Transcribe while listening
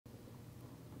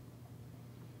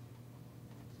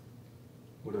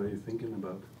What are you thinking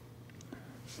about?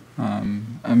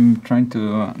 I'm trying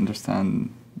to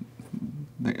understand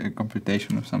the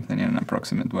computation of something in an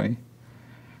approximate way.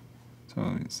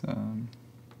 So it's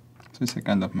a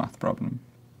kind of math problem.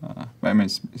 I mean,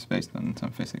 it's based on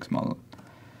some physics model,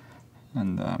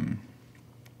 and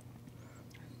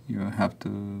you have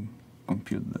to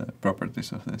compute the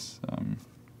properties of this.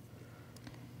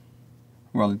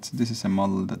 Well, this is a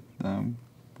model that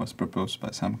was proposed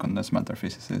by some condensed matter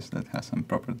physicist that has some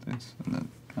properties that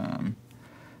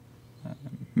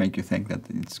make you think that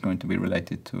it's going to be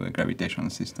related to a gravitational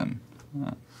system.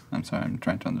 And so I'm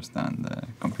trying to understand the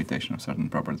computation of certain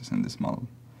properties in this model.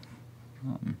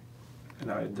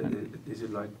 Is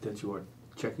it like that you are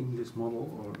checking this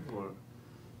model, or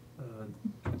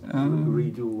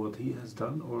redo what he has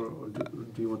done, or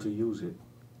do you want to use it?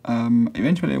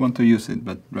 Eventually I want to use it,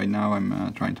 but right now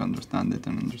I'm trying to understand it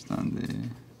and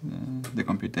understand the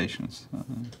computations.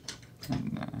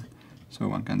 So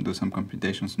one can do some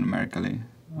computations numerically,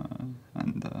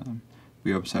 and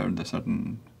we observed a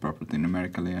certain property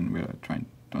numerically, and we are trying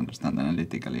to understand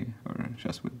analytically, or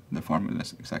just with the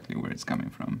formulas, exactly where it's coming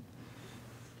from.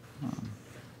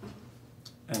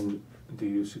 And do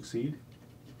you succeed?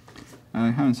 I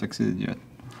haven't succeeded yet.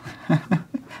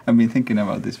 I've been thinking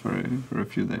about this for a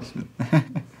few days.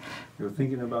 You're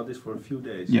thinking about this for a few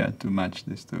days? Yeah, to match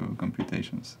these two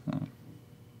computations.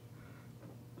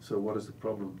 So what is the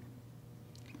problem?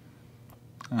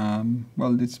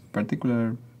 Well, this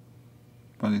particular,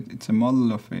 it's a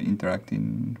model of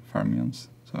interacting fermions,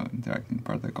 so interacting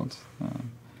particles,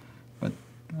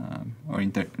 or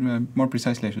more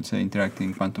precisely, I should say,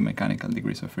 interacting quantum mechanical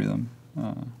degrees of freedom.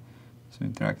 So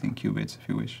interacting qubits, if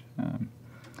you wish,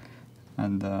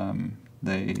 and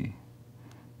they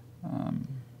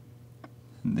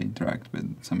interact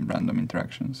with some random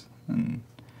interactions, and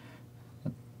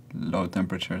at low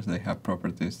temperatures they have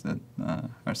properties that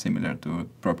are similar to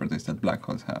properties that black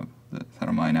holes have. The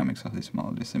thermodynamics of this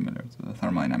model is similar to the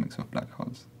thermodynamics of black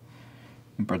holes,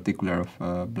 in particular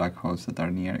of black holes that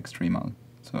are near extremal.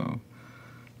 So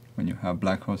when you have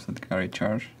black holes that carry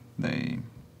charge,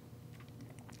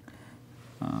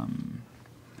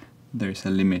 there is a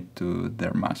limit to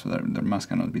their mass, so their mass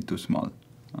cannot be too small.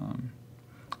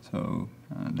 So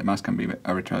the mass can be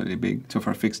arbitrarily big. So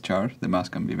for a fixed charge, the mass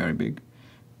can be very big,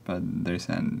 but there is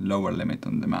a lower limit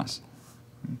on the mass.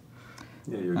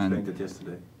 Yeah, you explained it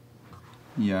yesterday.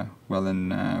 Yeah, well,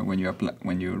 then when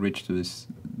you reach to this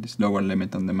lower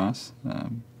limit on the mass,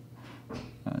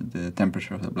 the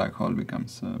temperature of the black hole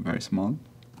becomes very small,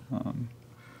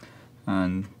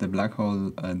 and the black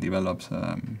hole develops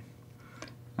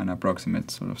an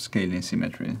approximate sort of scaling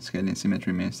symmetry. Scaling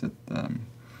symmetry means that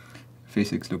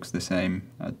physics looks the same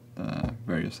at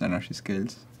various energy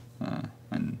scales,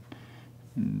 and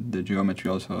the geometry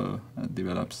also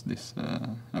develops this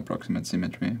approximate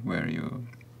symmetry where you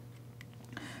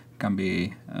can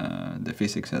be the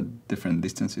physics at different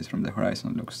distances from the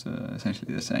horizon looks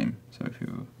essentially the same. So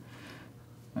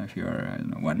if you are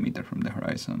 1 meter from the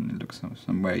horizon, it looks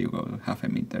somewhere you go half a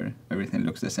meter, everything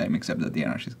looks the same except that the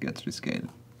energy gets rescaled.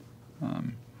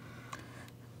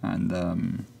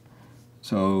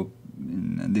 So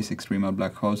in these extremal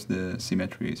black holes, the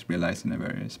symmetry is realized in a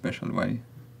very special way,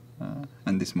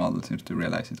 and this model seems to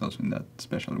realize it also in that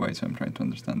special way. So I'm trying to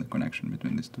understand the connection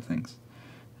between these two things.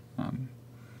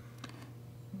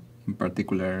 In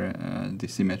particular, the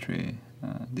symmetry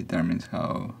determines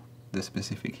how the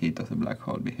specific heat of the black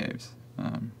hole behaves,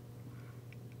 or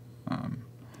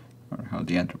how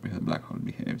the entropy of the black hole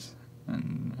behaves,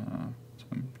 and so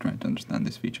I'm trying to understand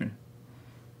this feature.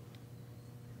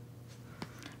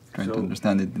 To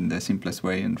understand it in the simplest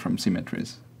way and from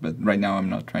symmetries. But right now I'm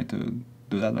not trying to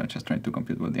do that, I'm just trying to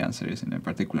compute what the answer is in a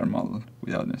particular model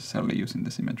without necessarily using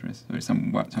the symmetries. There is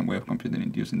some way of computing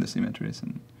it using the symmetries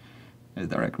and a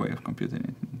direct way of computing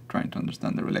it and trying to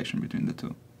understand the relation between the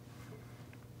two.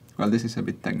 Well, this is a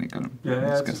bit technical.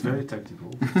 Yeah, it's very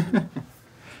technical.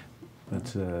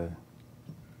 But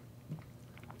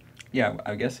yeah,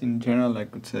 I guess in general I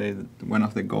could say that one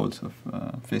of the goals of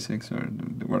physics, or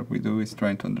the work we do, is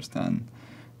trying to understand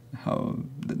how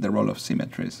the role of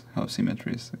symmetries, how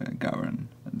symmetries govern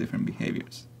different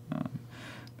behaviors.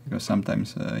 Because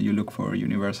sometimes you look for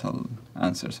universal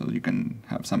answers, so you can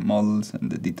have some models and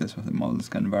the details of the models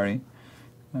can vary,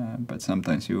 but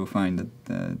sometimes you find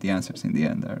that the answers in the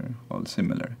end are all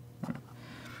similar.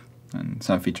 And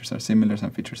some features are similar,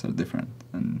 some features are different.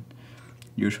 And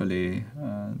usually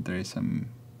there is some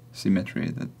symmetry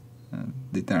that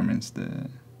determines the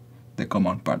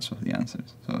common parts of the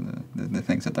answers, so the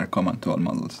things that are common to all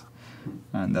models.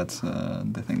 And that's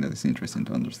the thing that is interesting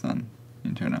to understand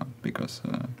in general, because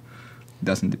it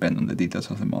doesn't depend on the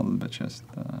details of the model, but just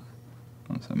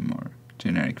on some more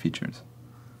generic features.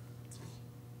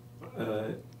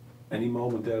 Any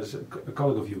moment there's a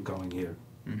colleague of you coming here.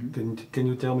 Mm-hmm. Can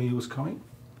you tell me who's coming?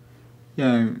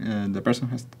 Yeah, the person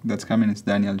that's coming is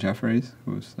Daniel Jeffries,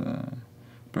 who's a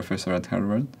professor at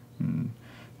Harvard. And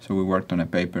so we worked on a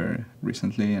paper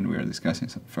recently, and we are discussing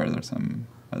some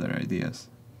other ideas.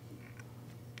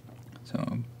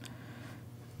 So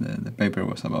the paper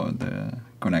was about the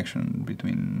connection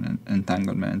between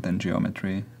entanglement and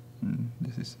geometry, and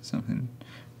this is something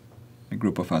a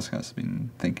group of us has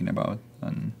been thinking about,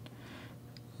 and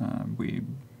we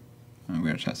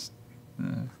are just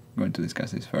going to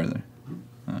discuss this further.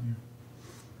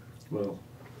 Well,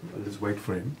 let's wait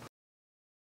for him.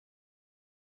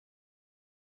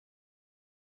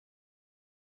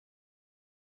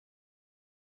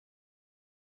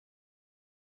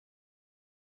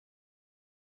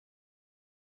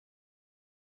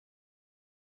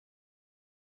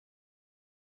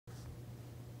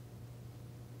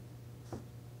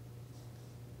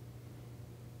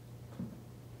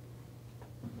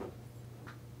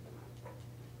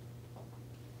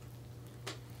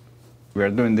 We are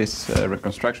doing this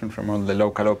reconstruction from all the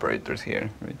local operators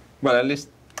here. Right? Well, at least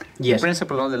in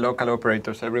principle, all the local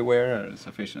operators everywhere are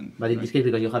sufficient. But in this case,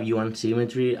 because you have U1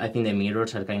 symmetry, I think the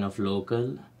mirrors are kind of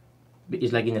local.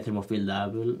 It's like in the thermofield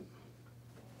double.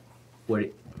 Well,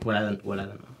 I don't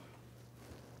know.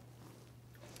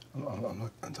 I'm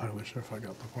not entirely sure if I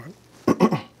got the point.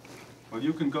 Well,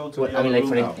 you can go to Well, the I mean, other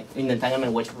like room for now. in the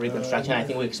entanglement wedge reconstruction, I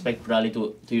think we expect probably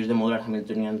to use the modular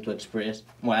Hamiltonian to express.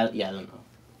 Well, yeah, I don't know.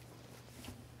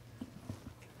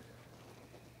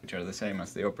 Which are the same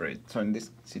as the operator. So in this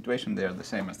situation, they are the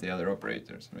same as the other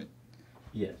operators, right?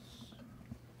 Yes.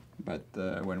 But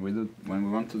when we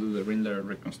want to do the Rindler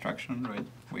reconstruction, right,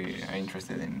 we are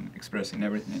interested in expressing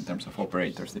everything in terms of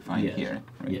operators defined here,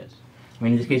 right? Yes. I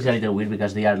mean, in this case, it's a little weird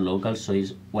because they are local, so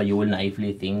it's what you will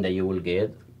naively think that you will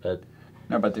get, but.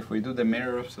 No, but if we do the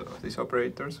mirror of these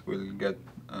operators, we'll get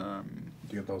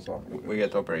You get those operators. we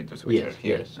get operators which are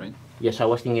here, right? Yes, I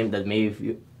was thinking that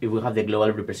maybe if we have the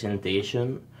global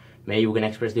representation, maybe we can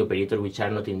express the operators which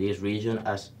are not in this region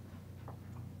as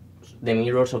the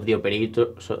mirrors of the operator.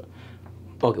 So,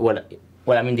 okay,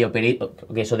 well, I mean the operator.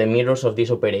 Okay, so the mirrors of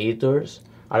these operators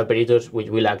are operators which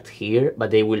will act here,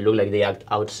 but they will look like they act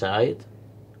outside.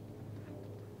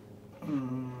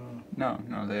 No,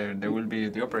 there will be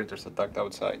the operators that act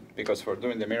outside, because for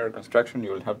doing the mirror construction,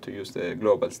 you will have to use the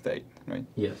global state, right?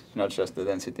 Yes. Not just the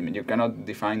density. You cannot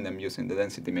define them using the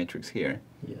density matrix here.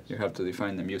 Yes. You have to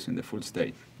define them using the full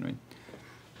state, right?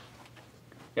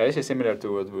 Yeah, this is similar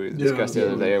to what we discussed the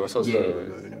other day. It was also...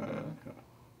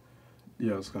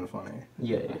 Yeah, it's kind of funny.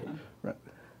 Yeah. Right.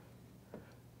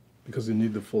 Because you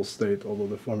need the full state, although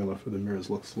the formula for the mirrors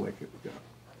looks like it.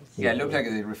 Yeah, it looks like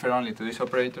they refer only to these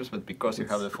operators, but because you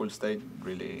have the full state,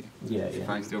 really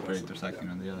defines the operators acting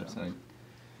on the other side.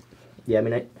 Yeah, I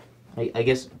mean, I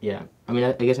guess, yeah. I mean,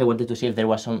 I guess I wanted to see if there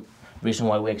was some reason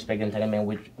why we expect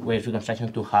entanglement wedge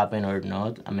reconstruction to happen or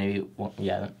not, and maybe, well,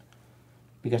 yeah.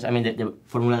 Because, I mean, the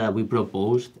formula that we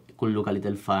proposed could look a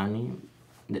little funny,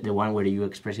 the one where you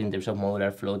express in terms of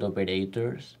modular float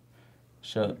operators.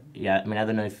 So, yeah, I mean, I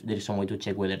don't know if there is some way to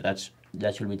check whether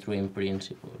that should be true in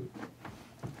principle.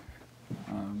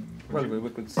 Well, we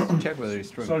could check whether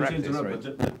it's true in Sorry practice, to interrupt,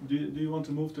 right? but do you want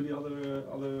to move to the other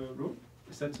room?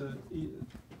 Is that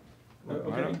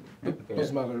okay? It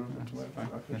doesn't matter.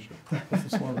 Okay, sure.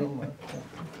 It's a small room, right?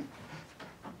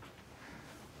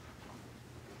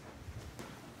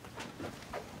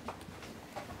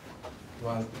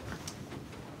 Well,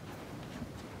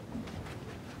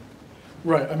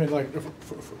 right, I mean, like,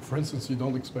 for instance, you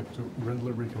don't expect to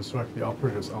Rindler reconstruct the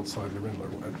operators outside the Rindler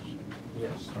wedge.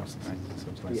 Yes.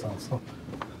 Seems like sounds so.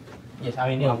 Yes,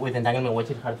 I mean, with entanglement wedge,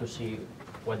 it's hard to see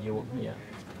what you, Yeah,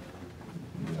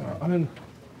 I mean,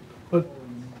 but.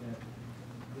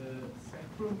 The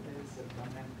spectrum is a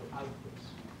fundamental outputs.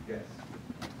 Yes.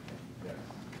 Yes.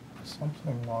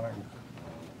 Something like.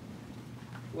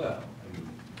 Well,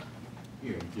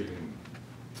 you know, given.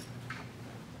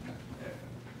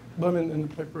 But I mean, in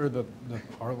the paper that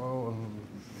Arlo and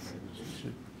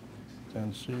she I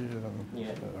mean,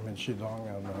 Shidong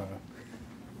and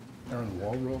Aaron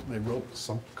Wall wrote, they wrote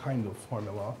some kind of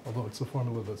formula, although it's a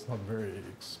formula that's not very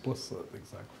explicit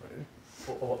exactly.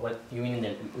 What you mean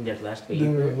in their last paper?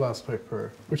 In the last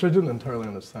paper, which I didn't entirely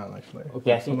understand actually.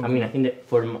 Okay, I think that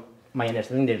for my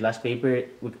understanding, the last paper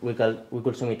we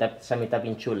could sum it up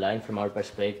in two lines from our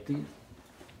perspective,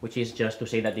 which is just to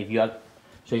say that if you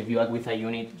act with a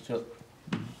unit, so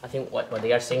I think what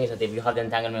they are saying is that if you have the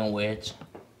entanglement wedge,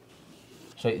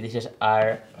 so this is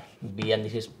R B, and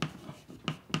this is.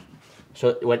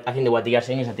 So I think what they are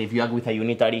saying is that if you act with a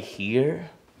unitary here,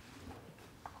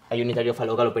 a unitary of a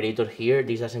local operator here,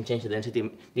 this doesn't change the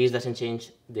density. This doesn't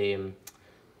change the.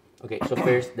 Okay, so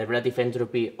first the relative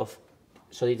entropy of.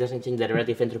 So it doesn't change the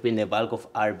relative entropy in the bulk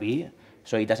of RB.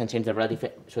 So it doesn't change the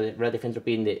relative. So the relative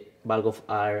entropy in the bulk of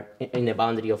R, in the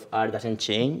boundary of R, doesn't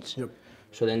change. Yep.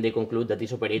 So then they conclude that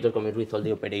this operator commutes with all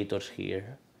the operators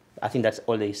here. I think that's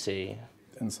all they say.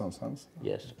 In some sense.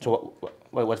 Yes. So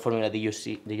what formula did you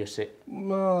see? Did you say?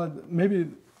 Well, maybe.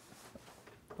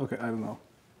 Okay, I don't know.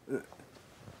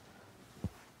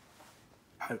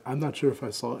 I'm not sure if I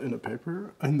saw it in the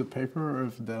paper, or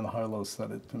if Dan Harlow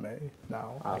said it to me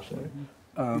now, actually.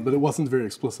 But it wasn't very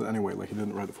explicit anyway. Like, he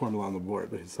didn't write the formula on the board,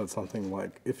 but he said something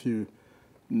like, if you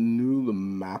knew the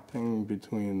mapping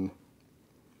between.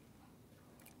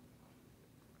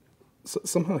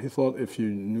 Somehow he thought if you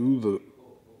knew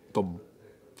the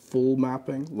full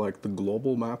mapping, like the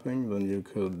global mapping, then you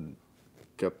could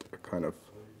get a kind of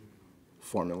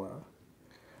formula.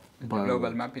 The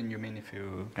global mapping, you mean if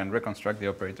you can reconstruct the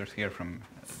operators here from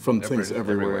things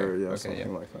everywhere, yeah, okay,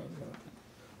 something like that. Yeah.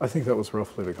 I think that was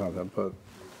roughly the content, but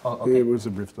okay. it was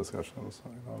a brief discussion. So,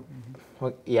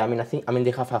 Well, yeah, I mean,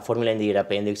 they have a formula in the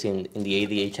appendix, in the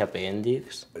ADH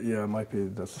appendix. yeah, it might be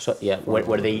this. So yeah,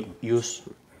 where they use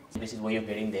this way of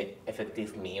getting the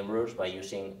effective mirrors by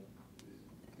using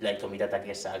like Tomita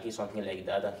Takesaki, something like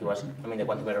that. And he was, I mean, the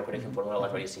quantum error correction formula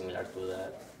was very similar to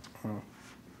that.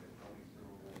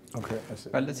 Okay, I see.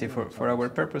 Well, let's see, for our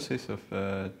purposes of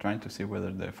trying to see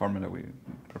whether the formula we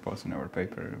propose in our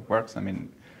paper works, I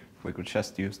mean, we could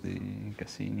just use the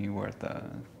Cassini-Huerta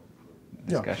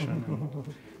discussion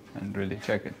and really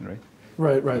check it, right?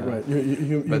 Right.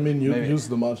 You mean you maybe use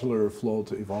the modular flow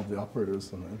to evolve the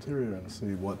operators in the interior and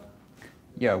see what.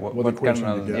 Yeah, what equation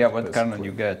kernel? you get, Yeah, what kernel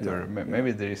you basically. get, or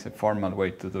maybe there is a formal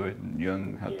way to do it. You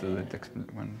don't have to do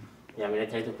it when. Yeah, I mean, I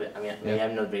try to. I mean, maybe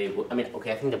I'm not very good. I mean,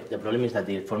 okay, I think the problem is that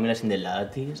the formula is in the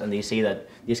lattice, and they say that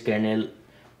this kernel.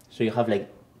 So you have like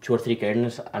 2 or 3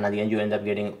 kernels, and at the end you end up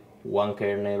getting one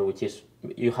kernel, which is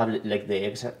you have like the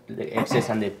x's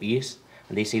and the p's.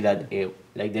 And they say that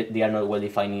like they are not well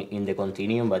defined in the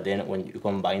continuum, but then when you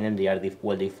combine them, they are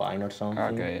well defined or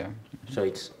something. Okay, yeah. So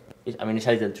I mean, it's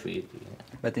a little tricky.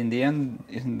 But in the end,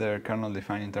 isn't their kernel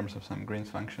defined in terms of some Green's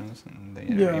functions and the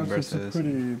Yeah, inverses? it's a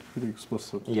pretty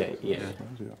explicit. Yeah.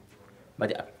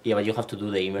 But but you have to do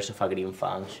the inverse of a Green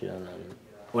function, and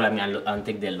well, I mean, and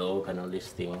take the log and all these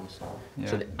things. Yeah.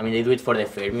 So I mean, they do it for the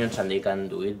fermions, and they can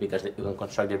do it because you can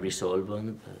construct the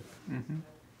resolvent.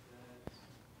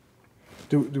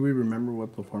 Do we remember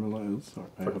what the formula is?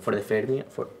 For the fermion,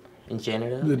 in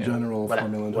general. The general Well,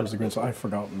 formula in terms of green. So I've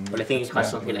forgotten. Well, I think it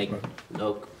has something like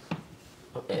log.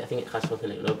 I think it has something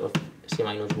like log of c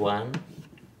minus 1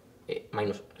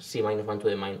 minus c minus 1 to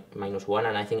the minus 1,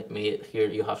 and I think maybe here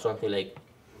you have something like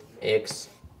x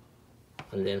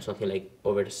and then something like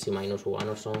over c minus 1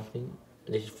 or something.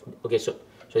 This is, okay, so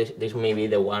this may be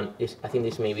the one. I think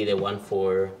this may be the one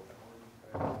for.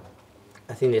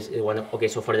 I think this is one. Okay,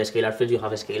 so for the scalar fields you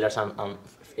have scalars and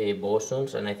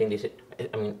bosons, and I think this.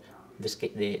 I mean, the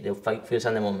fields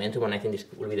and the momentum, and I think this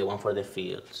will be the one for the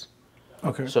fields.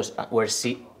 Okay. So where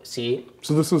C.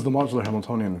 So this is the modular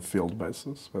Hamiltonian field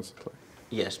basis, basically.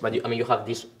 Yes, but I mean you have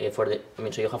this for the. I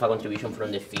mean, so you have a contribution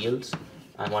from the fields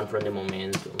and one from the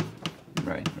momentum.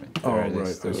 Right. Oh, There it right.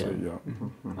 is, I too. see.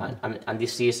 Yeah. And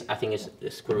this is, I think, is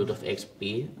the square root of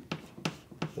xp.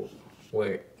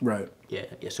 Where. Right. Yeah.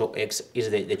 So x is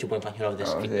the 2-point function of the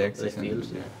the x the is in-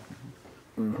 fields. yeah.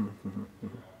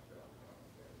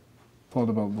 Thought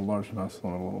about the large mass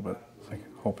limit a little bit,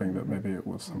 hoping that maybe it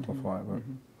would simplify, but.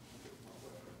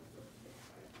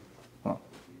 Well,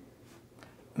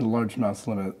 in the large mass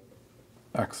limit,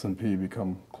 x and p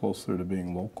become closer to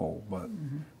being local, but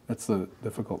it's a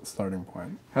difficult starting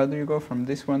point. How do you go from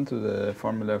this one to the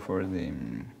formula for the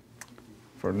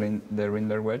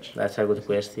Rindler wedge? That's a good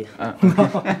question.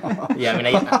 Yeah, I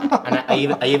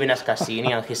mean, I even asked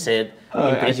Cassini, and he said,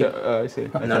 in principle, I see.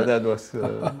 I thought that was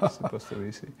supposed to be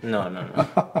easy. no.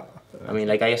 I mean,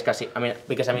 like I asked Cassini. I mean,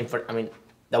 because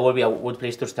that would be a good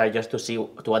place to start, just to see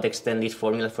to what extent these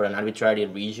formulas for an arbitrary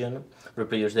region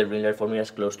reproduce the Rindler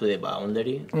formulas close to the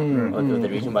boundary of the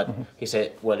region. But he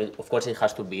said, well, of course it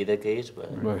has to be the case, but.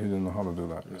 But he didn't know how to do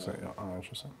that. So, yeah,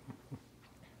 interesting.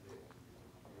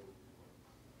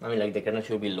 I mean, like the kernel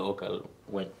should be local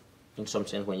when, in some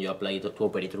sense, when you apply it to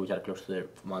operators which are close to the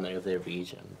boundary of the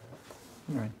region.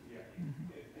 Right.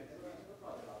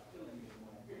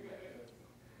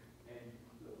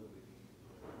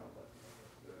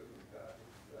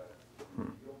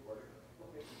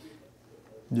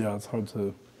 Yeah, it's hard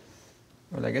to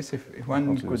Well, I guess if one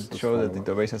How to use could this show that formula. it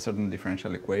obeys a certain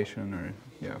differential equation, or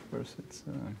yeah, of course, it's.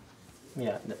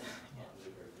 Yeah.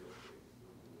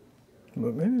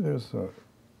 But maybe there's a.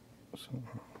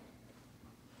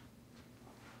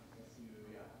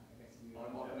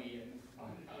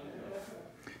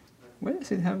 Why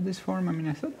does it have this form? I mean,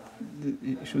 I thought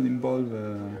it should involve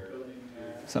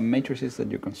some matrices that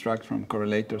you construct from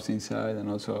correlators inside and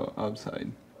also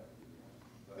outside.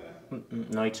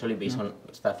 No, it's only based on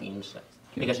stuff inside.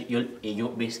 Yeah. Because you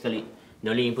basically, the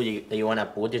only input that you want to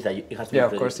put is that it has to Yeah,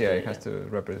 be of course, produced. yeah, it has to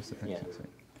reproduce the things Yeah. inside.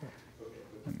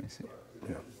 Let me see.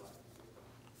 Yeah.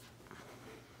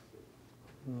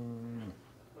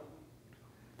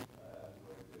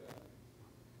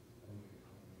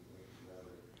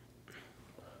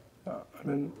 I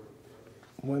mean,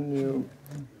 when you.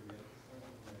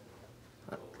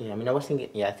 Yeah, I mean, I was thinking.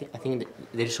 Yeah, I think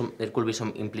there could be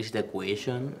some implicit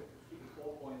equation,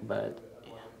 but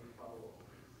yeah.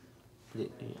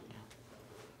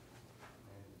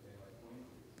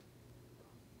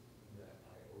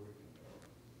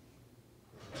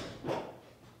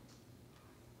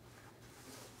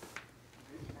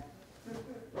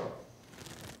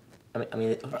 I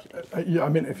mean, Yeah, I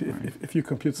mean, if you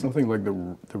compute something like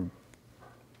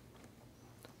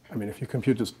I mean, if you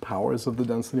compute just powers of the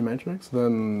density matrix,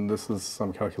 then this is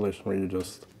some calculation where you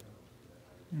just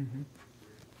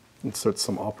insert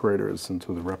some operators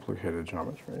into the replicated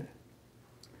geometry.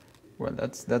 Well,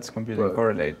 that's computing But-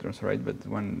 correlators, right? But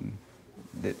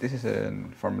this is a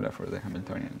formula for the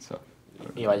Hamiltonian, so.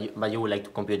 yeah, but you would like to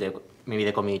compute maybe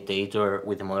the commutator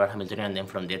with the modular Hamiltonian, and then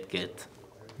from that get.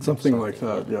 Something like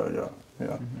that, yeah.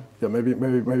 Yeah, maybe you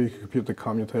could compute the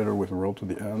commutator with rho to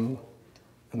the n,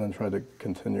 and then try to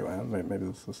continue n. Maybe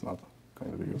this is not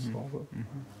going to be useful,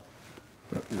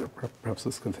 but yeah, perhaps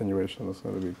this continuation is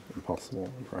going to be impossible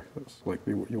in practice. Like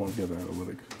you won't get an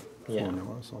analytic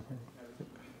formula or something.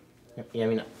 Yeah, I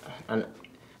mean, and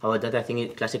about that, I think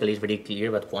it classically is very clear,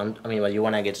 but but you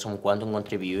want to get some quantum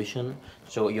contribution,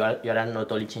 so you are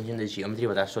not only changing the geometry,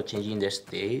 but also changing the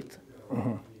state.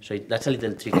 So that's a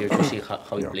little trickier to see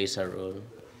how it plays a role.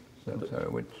 So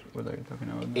what are you talking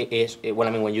about? Well,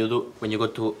 I mean, when you go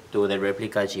to the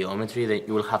replica geometry, then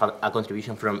you will have a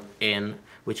contribution from n,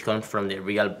 which comes from the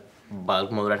real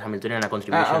bulk modular Hamiltonian, and a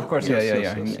contribution. Of course,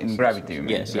 yeah. In gravity, you mean,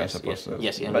 Yes, I suppose.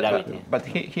 yes, in But gravity. But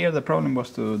here the problem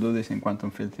was to do this in quantum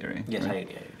field theory. Yes, right? I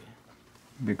agree.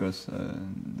 Because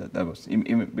that was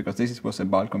because this was a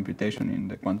bulk computation in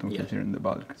the quantum field theory in the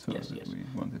bulk, so Yes. we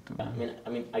wanted to. I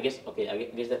mean, I guess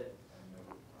that.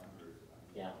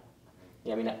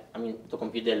 Yeah, I mean, to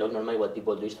compute the log, normally what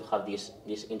people do is to have this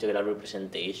integral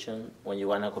representation when you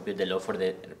want to compute the log for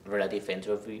the relative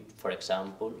entropy, for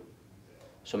example.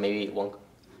 So maybe one.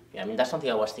 Yeah, I mean, that's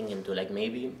something I was thinking too. Like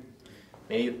maybe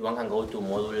one can go to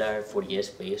modular Fourier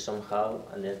space somehow,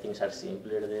 and then things are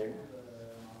simpler there.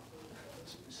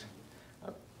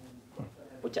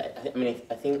 Which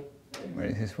I think. Where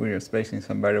is this Fourier space in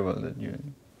some variable that you.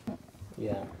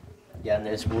 Yeah. Yeah, and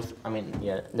there's both. I mean,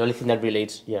 yeah. The only thing that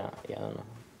relates, I don't know.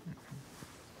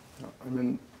 I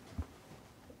mean,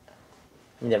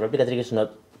 the replica trick is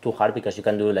not too hard because you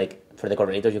can do for the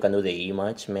correlators you can do the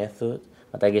image method,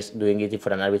 but I guess doing it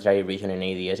for an arbitrary region in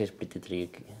ADS is pretty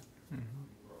tricky.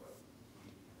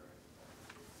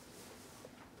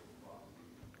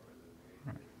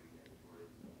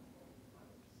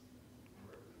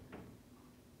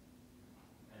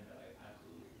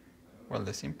 Well,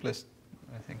 the simplest,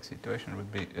 I think, situation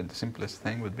would be the simplest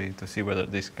thing would be to see whether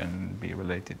this can be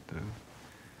related to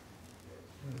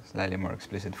a slightly more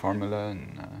explicit formula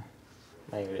and.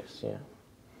 I guess, yeah.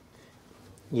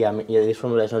 Yeah, I mean, this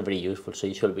formula is not very useful, so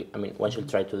you should be. I mean, one should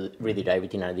try to rederive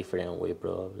it in a different way,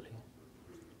 probably.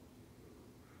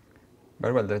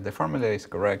 But well, the formula is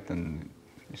correct, and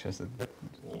it's just that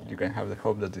you can have the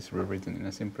hope that it's rewritten in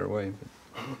a simpler way.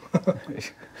 But,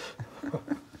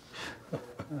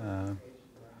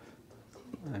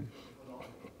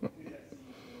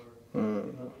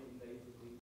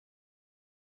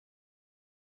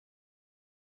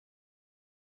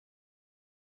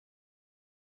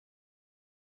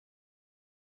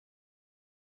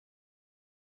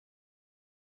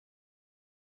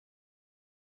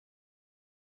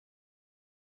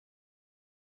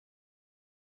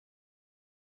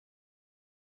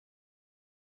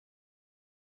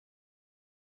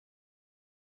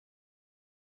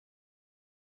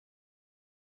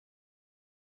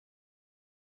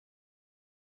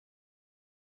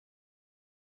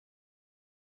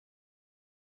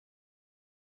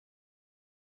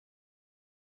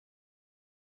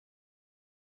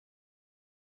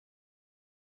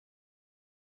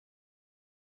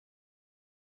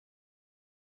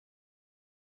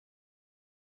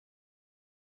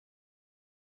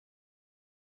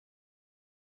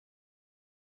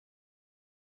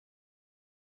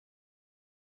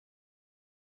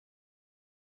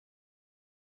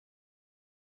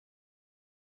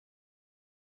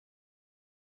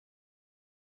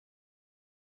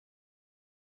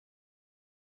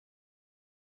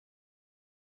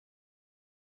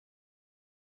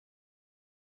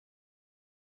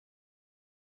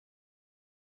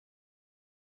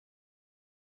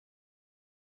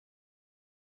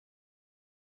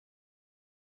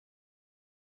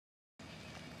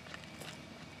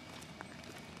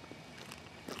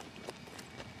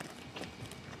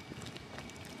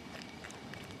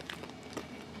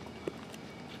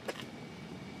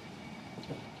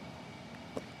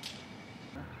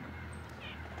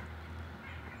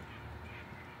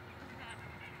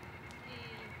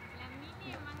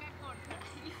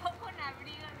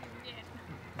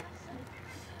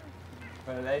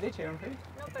 ¿Para la derecha, Iván?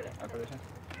 No, pero... Ah, por allá.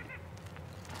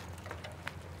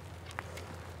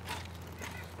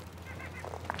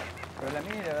 Pero la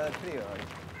mía le va a dar frío hoy.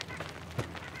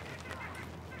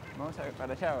 Vamos a ver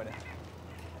para allá ahora.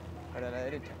 Para la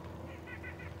derecha.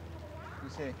 No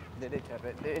sé, derecha,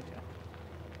 derecha.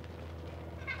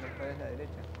 Después la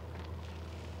derecha.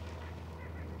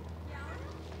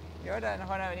 Y ahora nos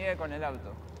van a venir con el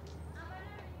auto.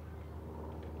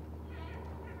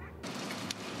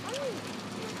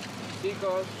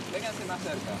 Chicos, vénganse más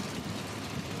cerca.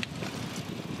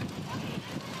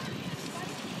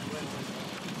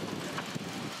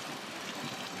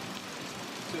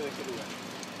 ¿De qué lugar?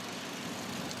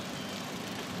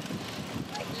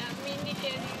 La mini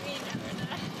que divina.